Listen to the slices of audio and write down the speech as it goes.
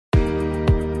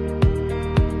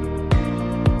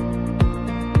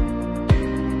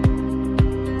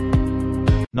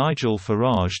Nigel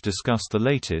Farage discussed the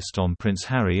latest on Prince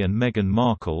Harry and Meghan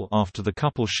Markle after the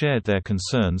couple shared their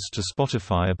concerns to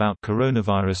Spotify about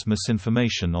coronavirus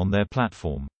misinformation on their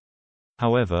platform.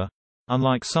 However,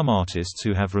 unlike some artists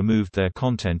who have removed their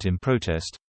content in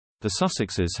protest, the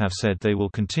Sussexes have said they will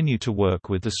continue to work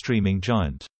with the streaming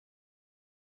giant.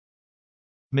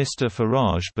 Mr.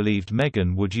 Farage believed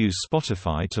Meghan would use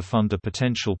Spotify to fund a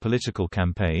potential political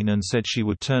campaign and said she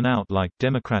would turn out like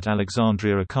Democrat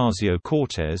Alexandria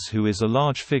Ocasio-Cortez, who is a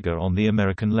large figure on the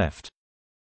American left.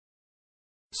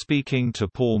 Speaking to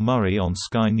Paul Murray on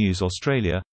Sky News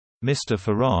Australia, Mr.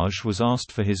 Farage was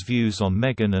asked for his views on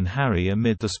Meghan and Harry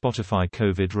amid the Spotify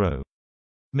COVID row.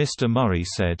 Mr. Murray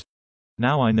said,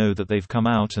 "Now I know that they've come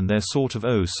out and they're sort of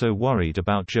so worried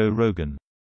about Joe Rogan.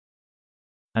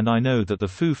 And I know that the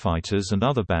Foo Fighters and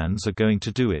other bands are going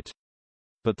to do it.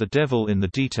 But the devil in the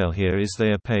detail here is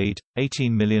they are paid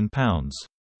 £18 million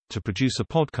to produce a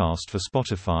podcast for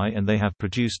Spotify, and they have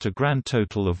produced a grand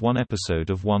total of one episode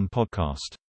of one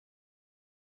podcast.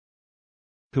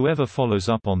 Whoever follows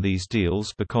up on these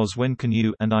deals, because when can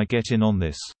you and I get in on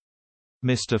this?"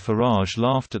 Mr. Farage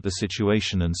laughed at the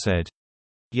situation and said,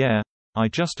 "Yeah, I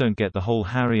just don't get the whole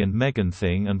Harry and Meghan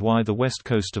thing and why the West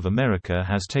Coast of America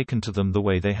has taken to them the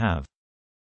way they have.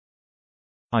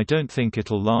 I don't think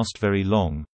it'll last very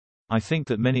long. I think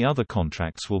that many other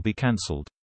contracts will be cancelled.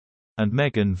 And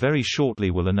Meghan very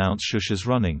shortly will announce Shusha's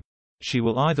running. She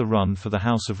will either run for the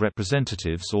House of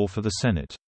Representatives or for the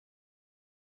Senate.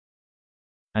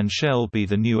 And she'll be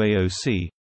the new AOC,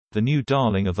 the new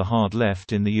darling of the hard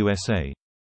left in the USA.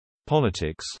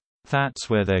 Politics. That's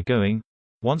where they're going.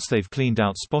 Once they've cleaned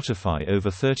out Spotify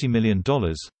over $30 million,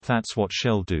 that's what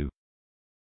she'll do."